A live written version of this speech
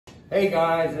Hey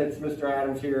guys, it's Mr.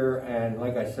 Adams here, and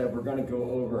like I said, we're going to go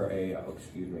over a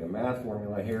math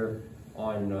formula here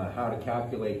on how to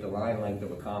calculate the line length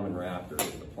of a common rafter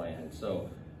is the plan. So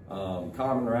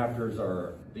common rafters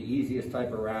are the easiest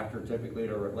type of rafter typically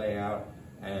to lay out,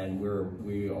 and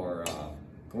we are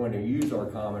going to use our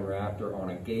common rafter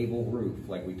on a gable roof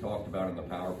like we talked about in the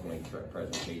PowerPoint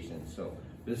presentation. So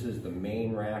this is the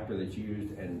main rafter that's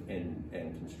used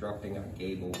in constructing a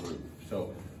gable roof.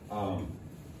 So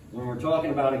when we're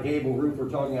talking about a gable roof, we're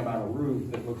talking about a roof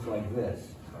that looks like this,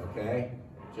 okay?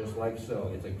 Just like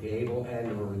so. It's a gable end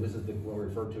of a roof. This is what we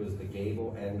refer to as the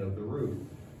gable end of the roof.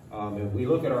 If we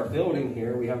look at our building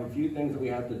here, we have a few things that we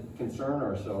have to concern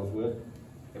ourselves with.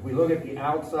 If we look at the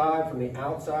outside, from the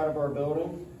outside of our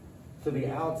building to the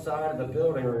outside of the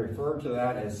building, we refer to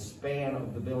that as span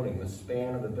of the building, the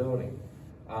span of the building.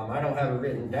 I don't have it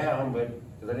written down, but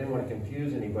because I didn't want to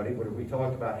confuse anybody, but if we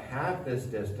talked about half this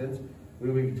distance, we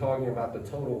would be talking about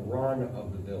the total run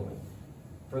of the building.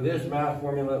 For this math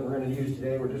formula that we're going to use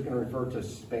today, we're just going to refer to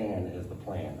span as the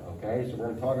plan, okay? So we're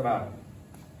going to talk about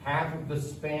half of the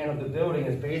span of the building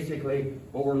is basically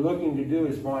what we're looking to do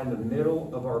is find the middle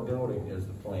of our building is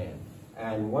the plan.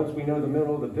 And once we know the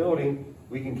middle of the building,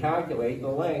 we can calculate the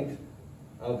length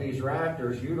of these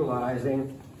rafters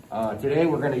utilizing, today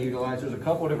we're going to utilize, there's a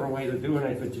couple of different ways of doing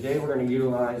it, but today we're going to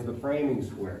utilize the framing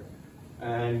square.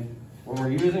 And when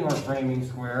we're using our framing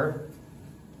square,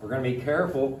 we're going to be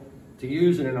careful to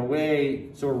use it in a way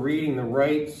so we're reading the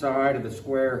right side of the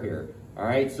square here. All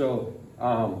right, so,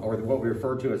 or what we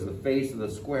refer to as the face of the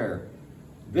square.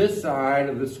 This side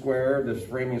of the square, this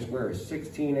framing square, is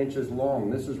 16 inches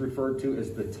long. This is referred to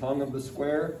as the tongue of the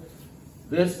square.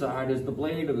 This side is the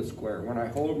blade of the square. When I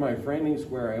hold my framing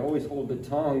square, I always hold the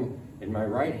tongue in my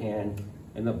right hand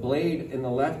and the blade in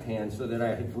the left hand so that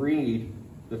I read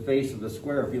the face of the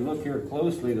square. If you look here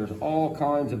closely, there's all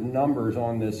kinds of numbers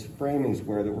on this framing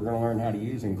square that we're going to learn how to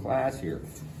use in class here.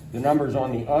 The numbers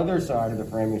on the other side of the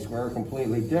framing square are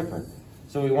completely different.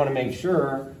 So we want to make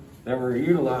sure that we're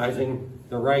utilizing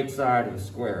the right side of the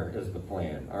square as the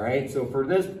plan. All right, so for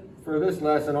this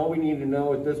lesson, all we need to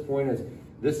know at this point is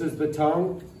this is the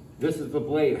tongue, this is the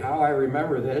blade. How I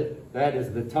remember that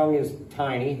is the tongue is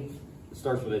tiny, it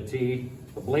starts with a T.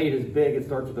 The blade is big, it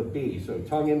starts with a B. So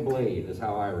tongue and blade is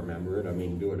how I remember it. I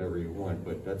mean, do whatever you want,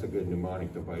 but that's a good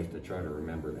mnemonic device to try to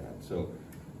remember that. So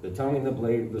the tongue and the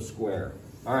blade of the square.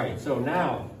 All right, so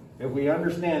now, if we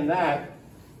understand that,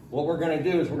 what we're going to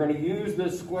do is we're going to use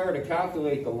this square to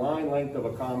calculate the line length of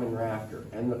a common rafter.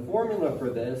 And the formula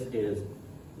for this is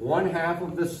 1/2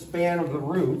 of the span of the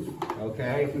roof,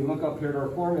 okay? If we look up here to our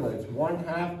formula, it's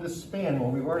 1/2 the span.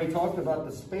 Well, we've already talked about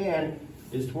the span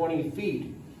is 20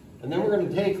 feet. And then we're going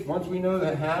to take, once we know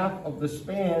the half of the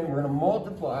span, we're going to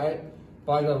multiply it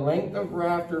by the length of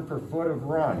rafter per foot of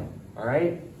run, all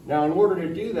right? Now, in order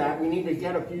to do that, we need to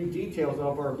get a few details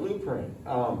of our blueprint.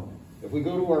 If we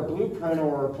go to our blueprint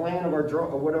or our plan of our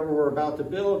or whatever we're about to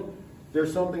build,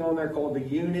 there's something on there called the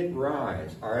unit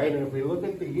rise, all right? And if we look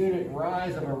at the unit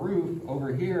rise of a roof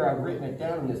over here, I've written it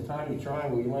down in this tiny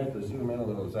triangle. You might have to zoom in a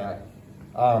little, Zach.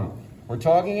 We're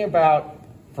talking about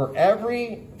for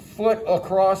every foot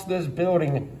across this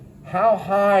building, how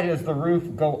high does the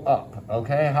roof go up,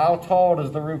 okay? How tall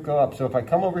does the roof go up? So if I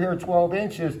come over here 12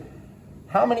 inches,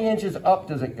 how many inches up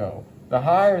does it go? The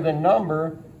higher the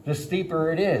number, the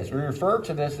steeper it is. We refer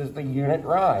to this as the unit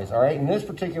rise, all right? In this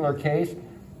particular case,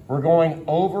 we're going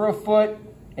over a foot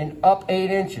and up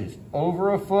 8 inches,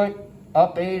 over a foot,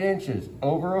 up 8 inches,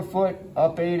 over a foot,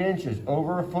 up 8 inches,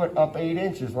 over a foot, up 8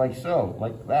 inches, like so,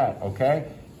 like that, okay?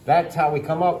 That's how we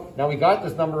come up. Now we got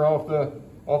this number off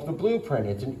the blueprint.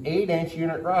 It's an 8-inch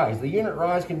unit rise. The unit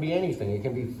rise can be anything. It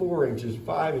can be 4 inches,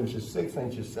 5 inches, 6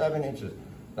 inches, 7 inches.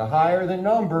 The higher the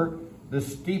number, the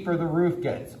steeper the roof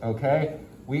gets, okay?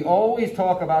 We always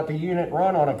talk about the unit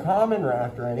run on a common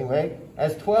rafter anyway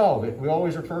as 12. We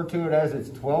always refer to it as it's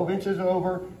 12 inches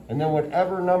over, and then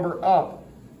whatever number up,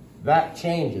 that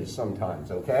changes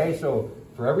sometimes, okay? So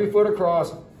for every foot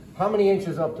across, how many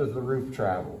inches up does the roof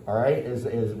travel, all right,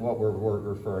 is what we're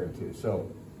referring to. So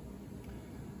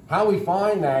how we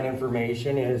find that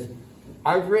information is,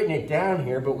 I've written it down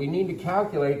here, but we need to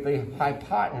calculate the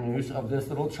hypotenuse of this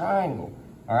little triangle,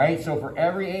 all right? So for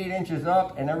every 8 inches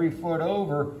up and every foot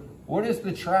over, what is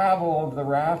the travel of the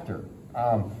rafter?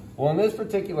 Well, in this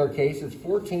particular case, it's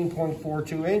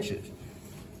 14.42 inches.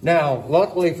 Now,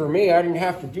 luckily for me, I didn't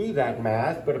have to do that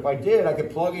math, but if I did, I could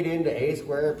plug it into a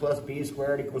squared plus b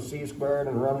squared equals c squared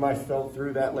and run myself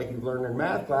through that like you've learned in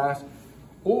math class.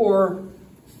 Or,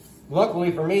 luckily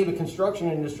for me, the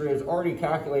construction industry has already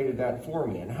calculated that for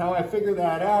me. And how I figure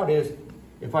that out is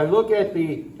if I look at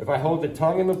if I hold the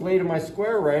tongue and the blade of my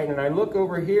square right, and I look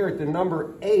over here at the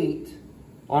number 8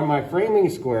 on my framing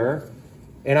square,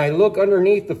 and I look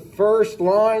underneath the first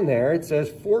line there, it says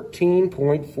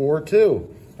 14.42.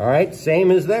 All right,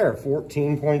 same as there,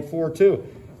 14.42.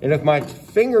 And if my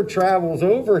finger travels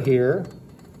over here,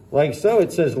 like so,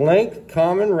 it says length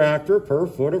common rafter per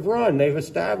foot of run. They've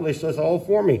established this all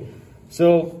for me.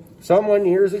 So someone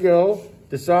years ago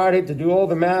decided to do all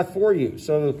the math for you.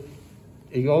 So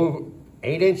you go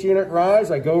 8-inch unit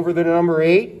rise, I go over the number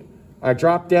 8, I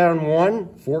drop down 1,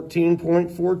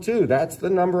 14.42. That's the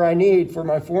number I need for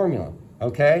my formula,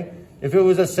 okay? If it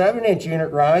was a 7-inch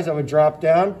unit rise, I would drop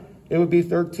down, it would be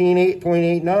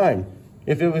 13.89.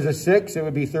 If it was a 6, it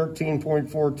would be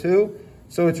 13.42.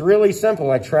 So it's really simple.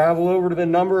 I travel over to the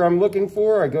number I'm looking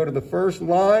for, I go to the first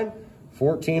line,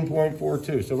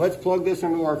 14.42. So let's plug this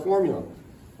into our formula.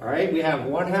 All right, we have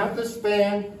 1/2 the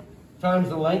span times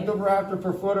the length of rafter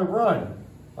per foot of run.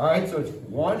 All right, so it's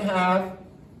 1/2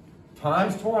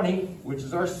 times 20, which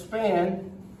is our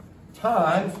span,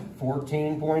 times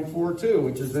 14.42,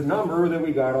 which is the number that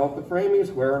we got off the framing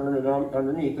square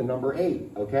underneath the number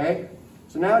 8, okay?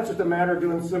 So now it's just a matter of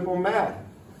doing simple math.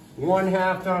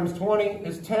 1/2 times 20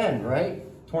 is 10, right?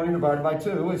 20 divided by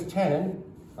 2 is 10.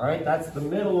 All right, that's the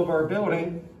middle of our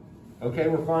building. Okay,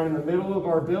 we're finding the middle of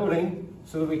our building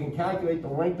so that we can calculate the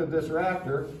length of this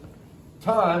rafter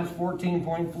times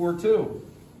 14.42.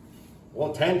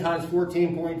 Well, 10 times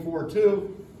 14.42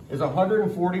 is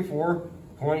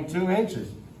 144.2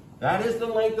 inches. That is the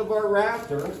length of our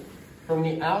rafter from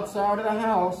the outside of the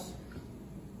house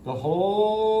the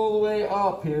whole way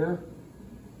up here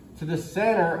to the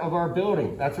center of our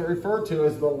building. That's what we refer to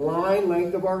as the line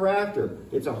length of our rafter.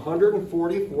 It's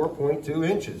 144.2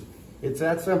 inches. It's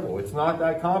that simple. It's not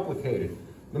that complicated.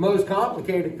 The most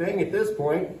complicated thing at this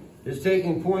point is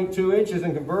taking 0.2 inches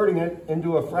and converting it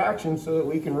into a fraction so that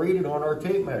we can read it on our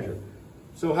tape measure.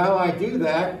 So how I do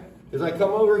that is I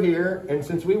come over here, and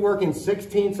since we work in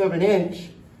 1/16 of an inch,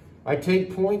 I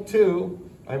take 0.2,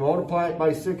 I multiply it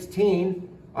by 16,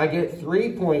 I get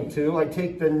 3.2, I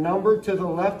take the number to the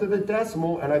left of the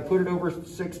decimal and I put it over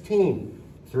 16,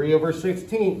 3 over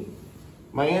 16.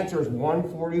 My answer is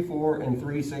 144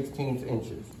 3/16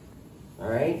 inches, all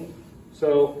right?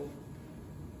 So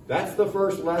that's the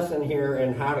first lesson here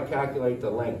in how to calculate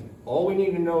the length. All we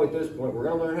need to know at this point, we're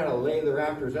gonna learn how to lay the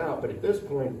rafters out, but at this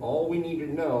point, all we need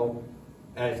to know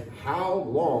is how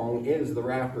long is the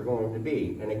rafter going to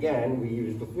be. And again, we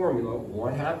use the formula,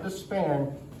 1/2 the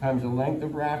span times the length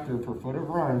of rafter per foot of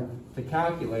run to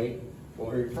calculate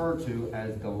what we refer to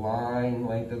as the line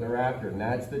length of the rafter. And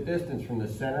that's the distance from the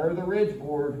center of the ridge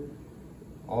board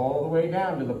all the way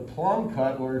down to the plumb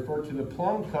cut, what we refer to the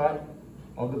plumb cut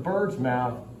of the bird's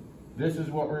mouth. This is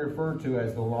what we refer to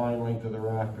as the line length of the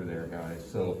rafter there, guys.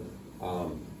 So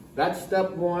that's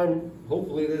step one.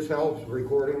 Hopefully this helps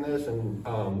recording this, and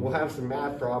we'll have some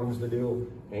math problems to do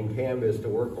in Canvas to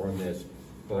work on this.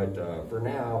 But for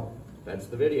now, that's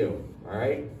the video, all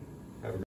right? Have a